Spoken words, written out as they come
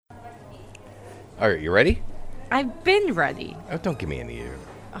All right, you ready? I've been ready. Oh, don't give me any.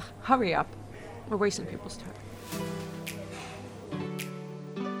 Hurry up. We're wasting people's time.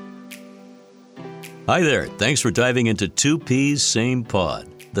 Hi there. Thanks for diving into Two Peas, Same Pod,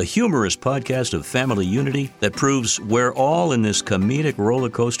 the humorous podcast of family unity that proves we're all in this comedic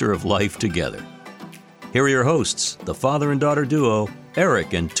roller coaster of life together. Here are your hosts, the father and daughter duo,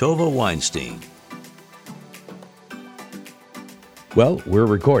 Eric and Tova Weinstein. Well, we're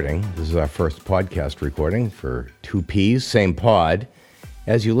recording. This is our first podcast recording for Two Peas, Same Pod.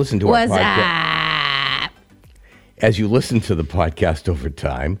 As you listen to our podcast, as you listen to the podcast over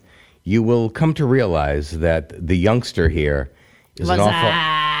time, you will come to realize that the youngster here is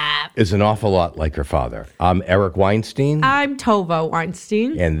an awful lot like her father. I'm Eric Weinstein. I'm Tova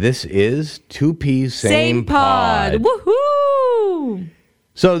Weinstein. And this is Two Peas, Same Pod. Woohoo!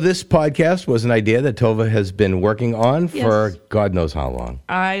 So this podcast was an idea that Tova has been working on for God knows how long.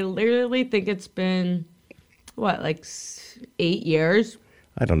 I literally think it's been, 8 years?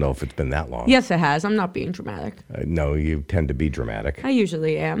 I don't know if it's been that long. Yes, it has. I'm not being dramatic. No, you tend to be dramatic. I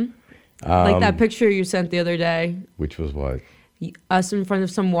usually am. Like that picture you sent the other day. Which was what? Us in front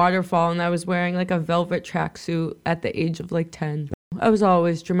of some waterfall, and I was wearing like a velvet tracksuit at the age of 10. I was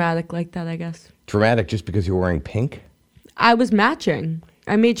always dramatic like that, I guess. Dramatic just because you were wearing pink? I was matching.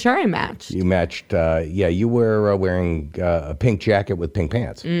 I made sure I matched. You matched, you were wearing a pink jacket with pink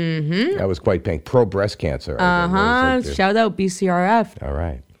pants. Mm-hmm. That was quite pink. Pro breast cancer. Shout out BCRF. All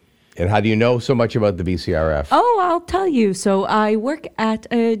right. And how do you know so much about the BCRF? Oh, I'll tell you. So I work at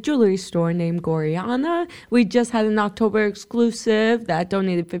a jewelry store named Goriana. We just had an October exclusive that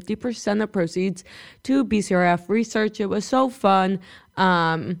donated 50% of proceeds to BCRF research. It was so fun.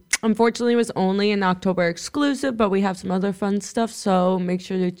 Unfortunately, it was only an October exclusive, but we have some other fun stuff, so make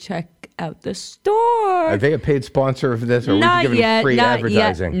sure to check out the store. Are they a paid sponsor of this, or are we giving them free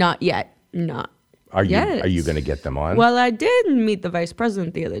advertising? Not yet. Are you going to get them on? Well, I did meet the vice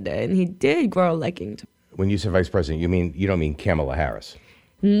president the other day, and he did grow a liking to me. When you say vice president, you don't mean Kamala Harris?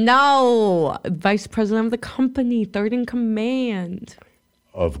 No, vice president of the company, third in command.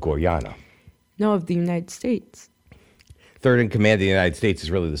 Of Goriana? No, of the United States. Third in command of the United States is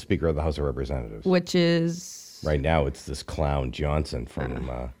really the Speaker of the House of Representatives. Which is? Right now, it's this clown Johnson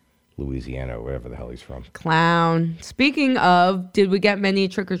from Louisiana, or wherever the hell he's from. Clown. Speaking of, did we get many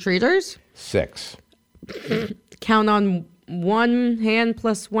trick-or-treaters? 6. Count on one hand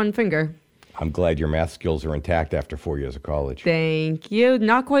plus one finger. I'm glad your math skills are intact after 4 years of college. Thank you.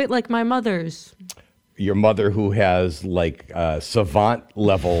 Not quite like my mother's. Your mother, who has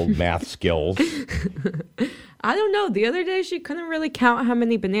savant-level math skills. I don't know. The other day, she couldn't really count how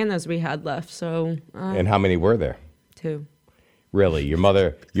many bananas we had left. So. And how many were there? 2. Really, your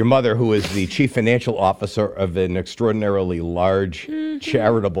mother, who is the chief financial officer of an extraordinarily large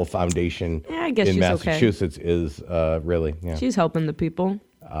charitable foundation in Massachusetts, is really. Yeah. She's helping the people.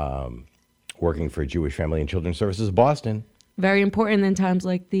 Working for Jewish Family and Children's Services of Boston. Very important in times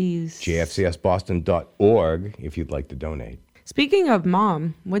like these. jfcsboston.org if you'd like to donate. Speaking of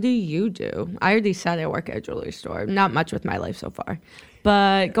mom, what do you do? I already said I work at a jewelry store. Not much with my life so far.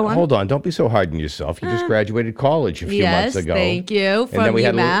 But go on. Hold on. Don't be so hard on yourself. You just graduated college a few months ago. Yes, thank you. From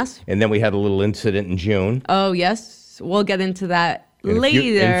UMass. And then we had a little incident in June. Oh, yes. We'll get into that later.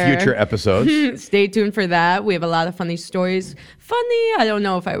 In future episodes. Stay tuned for that. We have a lot of funny stories. Funny, I don't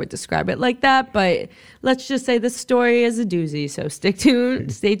know if I would describe it like that, but let's just say the story is a doozy. So stay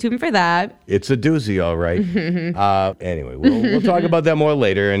tuned for that. It's a doozy, all right. Anyway, we'll talk about that more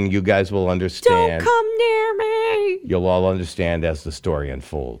later, and you guys will understand. Don't come near me. You'll all understand as the story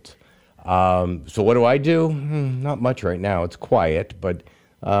unfolds. So what do I do? Not much right now. It's quiet, but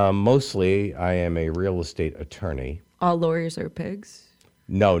mostly I am a real estate attorney. All lawyers are pigs?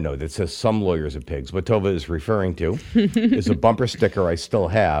 No, that says some lawyers are pigs. What Tova is referring to is a bumper sticker I still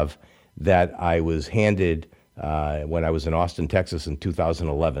have that I was handed when I was in Austin, Texas in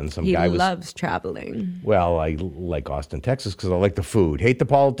 2011. He loves traveling. Well, I like Austin, Texas because I like the food. Hate the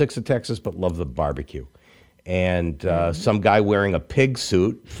politics of Texas, but love the barbecue. And some guy wearing a pig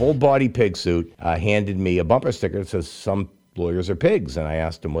suit, full-body pig suit, handed me a bumper sticker that says some lawyers are pigs. And I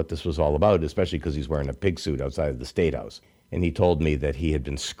asked him what this was all about, especially because he's wearing a pig suit outside of the State House. And he told me that he had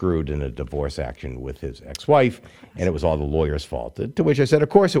been screwed in a divorce action with his ex-wife, and it was all the lawyer's fault. To which I said, of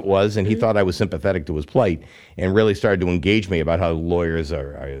course it was, and he thought I was sympathetic to his plight and really started to engage me about how lawyers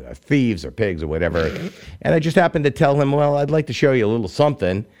are thieves or pigs or whatever. And I just happened to tell him, well, I'd like to show you a little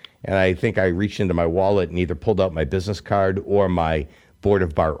something. And I think I reached into my wallet and either pulled out my business card or my Board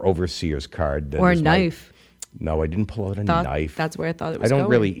of Bar Overseers card. Or a knife. No, I didn't pull out a knife. That's where I thought it was going. I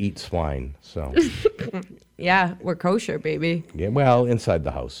don't really eat swine, so... Yeah, we're kosher, baby. Yeah, well, inside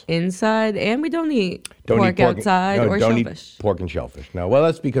the house. Inside, and we don't eat Don't pork eat pork outside or don't shellfish. eat pork and shellfish. No, well,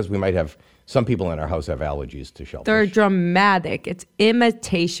 that's because we might have some people in our house have allergies to shellfish. They're dramatic. It's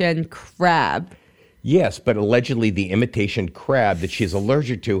imitation crab. Yes, but allegedly the imitation crab that she's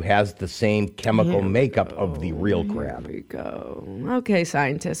allergic to has the same chemical makeup of the real crab. Here we go. Okay,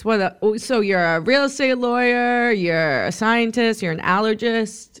 scientist. So you're a real estate lawyer, you're a scientist, you're an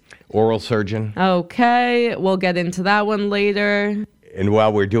allergist. Oral surgeon. Okay, we'll get into that one later. And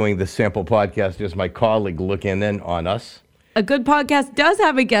while we're doing the sample podcast, there's my colleague looking in on us. A good podcast does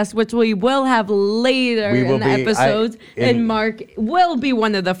have a guest, which we will have later in the episodes. And Mark will be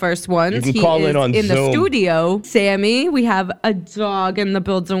one of the first ones. You can call in on in Zoom. the studio. Sammy, we have a dog in the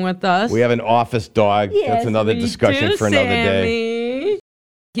building with us. We have an office dog. Yes, that's another we discussion do, for another day. Sammy.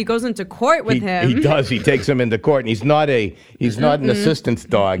 He goes into court with him. He does. He takes him into court, and he's not an assistance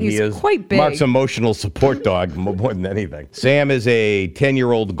dog. He's he is quite big. Mark's emotional support dog more than anything. Sam is a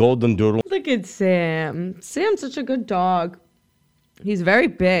 10-year-old golden doodle. Look at Sam. Sam's such a good dog. He's very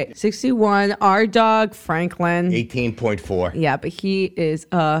big. 61. Our dog, Franklin. 18.4. Yeah, but he is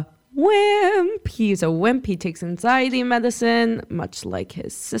a wimp. He's a wimp. He takes anxiety medicine, much like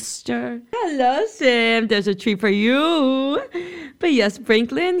his sister. Hello, Sam. There's a treat for you. But yes,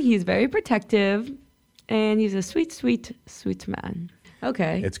 Franklin, he's very protective. And he's a sweet, sweet, sweet man.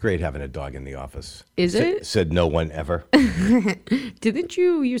 Okay. It's great having a dog in the office. Is it? Said no one ever. Didn't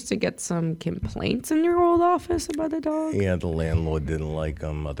you used to get some complaints in your old office about a dog? Yeah, the landlord didn't like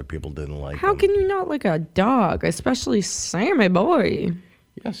him. Other people didn't like him. How can you not like a dog, especially Sammy boy?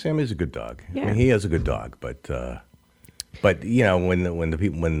 Yeah, Sammy's a good dog. Yeah. I mean, he is a good dog, but you know,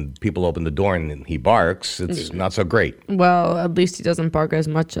 when people open the door and he barks, it's not so great. Well, at least he doesn't bark as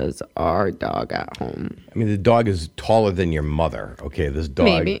much as our dog at home. I mean, the dog is taller than your mother. Okay, this dog.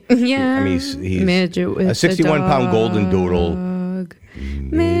 Maybe. Yeah. I mean, he's Midget with a 61-pound golden doodle. dog.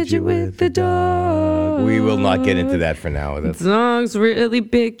 Midget with the dog. We will not get into that for now. The dog's really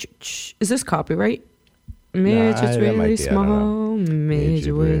big. Is this copyright? Midget's that might really be, I don't small. know.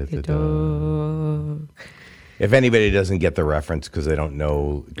 Midget with the dog. If anybody doesn't get the reference because they don't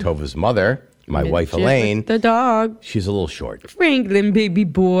know Tova's mother, my wife Midget Elaine, with the dog. she's a little short. Franklin, baby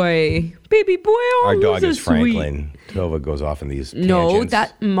boy. Baby boy, oh, Our dog he's is so sweet. Franklin. Tova goes off in these tangents. No,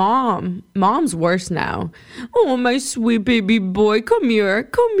 that mom's worse now. Oh, my sweet baby boy, come here.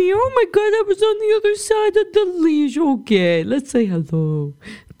 Oh my God, I was on the other side of the leash. Okay, let's say hello.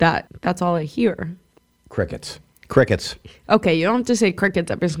 That's all I hear. Crickets. Okay, you don't have to say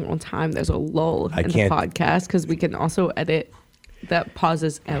crickets every single time. There's a lull in the podcast because we can also edit that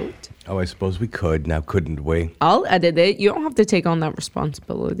pauses out. Oh, I suppose we could. Now, couldn't we? I'll edit it. You don't have to take on that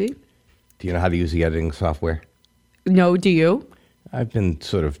responsibility. Do you know how to use the editing software? No, do you? I've been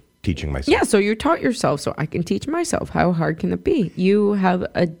sort of teaching myself. Yeah, so you taught yourself, so I can teach myself. How hard can it be? You have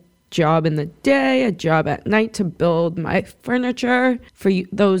a job in the day, a job at night to build my furniture. For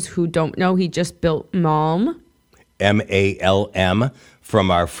those who don't know, he just built Malm. MALM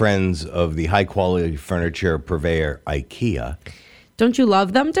from our friends of the high-quality furniture purveyor IKEA. Don't you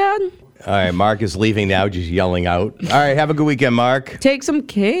love them, Dad? All right, Mark is leaving now, just yelling out. All right, have a good weekend, Mark. Take some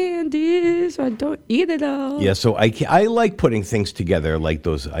candy so I don't eat it all. Yeah, so I like putting things together like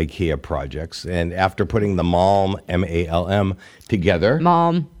those IKEA projects. And after putting the Malm, MALM, together,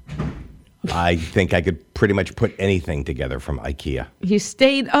 Mom. I think I could pretty much put anything together from IKEA. He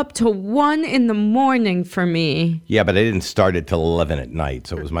stayed up till 1 a.m. for me. Yeah, but I didn't start it till 11 at night,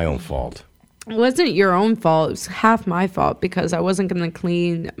 so it was my own fault. It wasn't your own fault. It was half my fault because I wasn't going to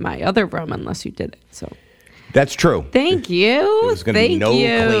clean my other room unless you did it. So That's true. thank you. There's gonna be no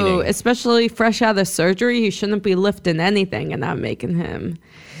cleaning. Especially fresh out of surgery. He shouldn't be lifting anything, and I'm making him.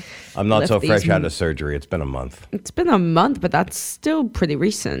 I'm not so lift fresh these out of surgery. It's been a month. It's been a month, but that's still pretty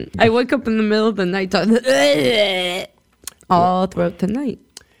recent. I wake up in the middle of the night all throughout the night.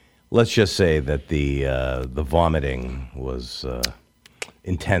 Let's just say that the vomiting was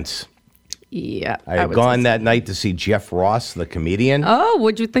intense. Yeah. I had gone that night to see Jeff Ross, the comedian. Oh,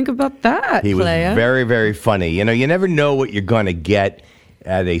 what'd you think about that, He was playa? very, very funny. You know, you never know what you're going to get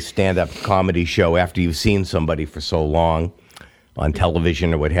at a stand-up comedy show after you've seen somebody for so long on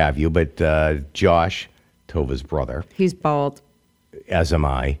television or what have you. But Josh, Tova's brother, He's bald. as am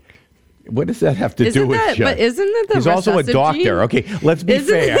I. What does that have to do with Josh? But isn't it the He's also a recessive doctor. gene? Okay, let's be Isn't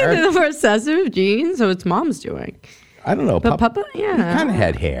fair. it the recessive gene? So it's mom's doing. I don't know. But Papa, yeah. He kind of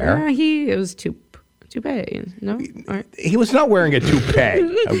had hair. It was toupee, no? All right. He was not wearing a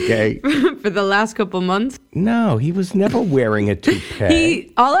toupee, okay? For the last couple months. No, he was never wearing a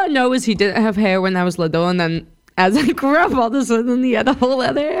toupee. All I know is he didn't have hair when I was little, and then As I grew up, all of a sudden he had a whole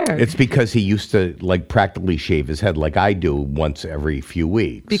lot of hair. It's because he used to like practically shave his head like I do once every few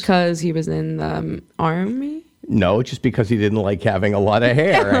weeks. Because he was in the army? No, just because he didn't like having a lot of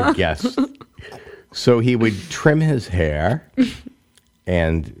hair, I guess. So he would trim his hair,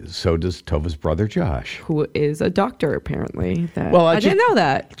 and so does Tova's brother Josh. Who is a doctor, apparently. Well, I didn't know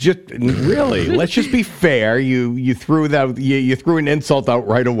that. Just really, let's just be fair. You threw an insult out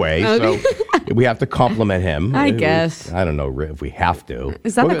right away, Okay. so we have to compliment him. I guess. I don't know if we have to.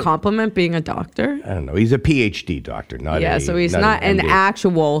 Is that a compliment, being a doctor? I don't know. He's a PhD doctor, so he's not an MD.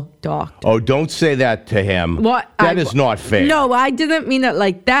 actual doctor. Oh, don't say that to him. What? That is not fair. No, I didn't mean it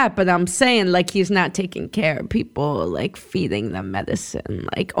like that, but I'm saying like he's not taking care of people, like feeding them medicine.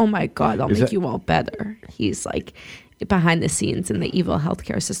 Like, oh my God, I'll make you all better. He's like behind the scenes in the evil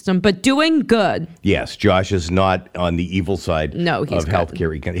healthcare system, but doing good. Yes, Josh is not on the evil side he's of good.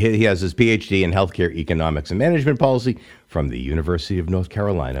 healthcare. He has his PhD in healthcare economics and management policy from the University of North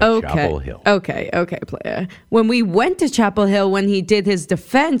Carolina, Chapel Hill. Okay, player. When we went to Chapel Hill, when he did his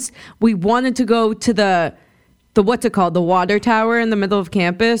defense, we wanted to go to the what's it called? The water tower in the middle of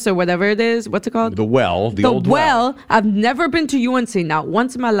campus or whatever it is. What's it called? The well, the old well. I've never been to UNC, not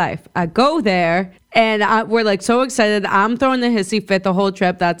once in my life. I go there and we're like so excited. I'm throwing the hissy fit the whole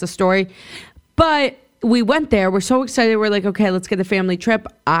trip. That's a story. But we went there. We're so excited. We're like, okay, let's get a family trip.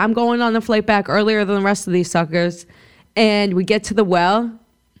 I'm going on the flight back earlier than the rest of these suckers. And we get to the well.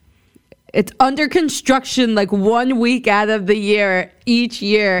 It's under construction like 1 week out of the year, each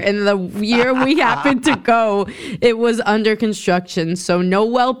year. And the year we happened to go, it was under construction. So no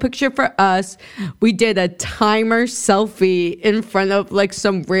well picture for us. We did a timer selfie in front of like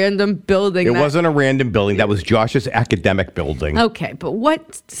some random building. It wasn't a random building. That was Josh's academic building. Okay, but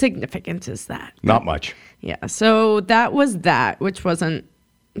what significance is that? Not much. Yeah, so that was that, which wasn't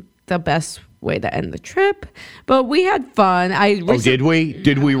the best way to end the trip, but we had fun. Did we?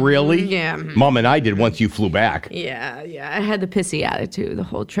 Did we really? Yeah. Mom and I did once you flew back. Yeah. I had the pissy attitude the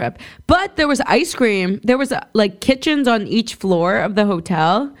whole trip. But there was ice cream. There was like kitchens on each floor of the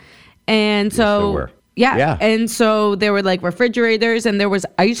hotel. And so, there were. Yeah. And so there were like refrigerators and there was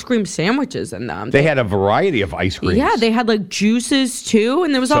ice cream sandwiches in them. They had a variety of ice creams. Yeah, they had like juices too,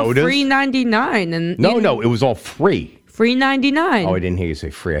 and it was Sodas? all free $99. And No, it was all free. free $99. Oh, I didn't hear you say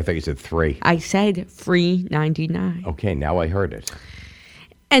free. I thought you said $3. I said free $99. Okay, now I heard it.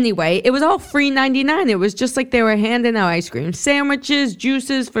 Anyway, it was all free $99. It was just like they were handing out ice cream sandwiches,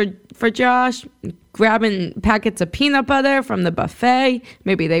 juices for Josh, grabbing packets of peanut butter from the buffet.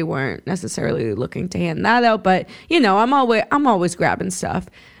 Maybe they weren't necessarily looking to hand that out, but you know, I'm always grabbing stuff.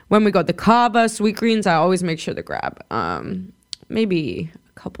 When we go to Cava, Sweet Greens, I always make sure to grab maybe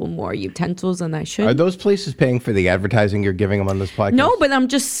a couple more utensils than I should. Are those places paying for the advertising you're giving them on this podcast? No, but I'm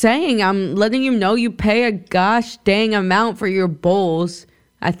just saying, I'm letting you know you pay a gosh dang amount for your bowls.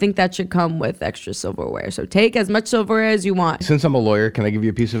 I think that should come with extra silverware. So take as much silverware as you want. Since I'm a lawyer, can I give you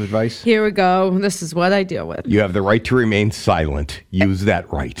a piece of advice? Here we go. This is what I deal with. You have the right to remain silent. Use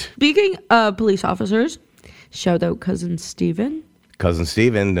that right. Speaking of police officers, shout out Cousin Steven. Cousin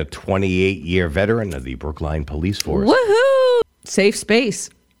Steven, the 28-year veteran of the Brookline Police Force. Woohoo! Safe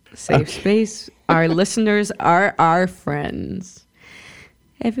space. Safe space. Our listeners are our friends.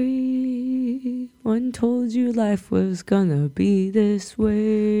 Everyone told you life was gonna be this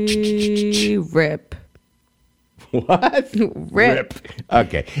way. Rip. What? Rip.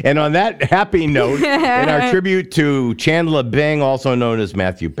 Okay. And on that happy note, in our tribute to Chandler Bing, also known as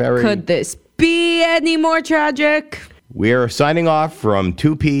Matthew Perry. Could this be any more tragic? We're signing off from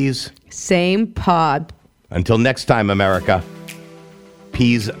 2Ps. Same pod. Until next time, America.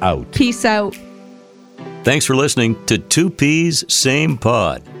 Peace out. Peace out. Thanks for listening to 2Ps Same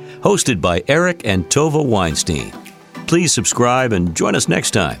Pod, hosted by Eric and Tova Weinstein. Please subscribe and join us next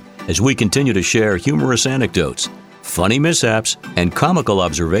time as we continue to share humorous anecdotes, funny mishaps, and comical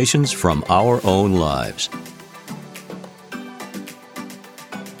observations from our own lives.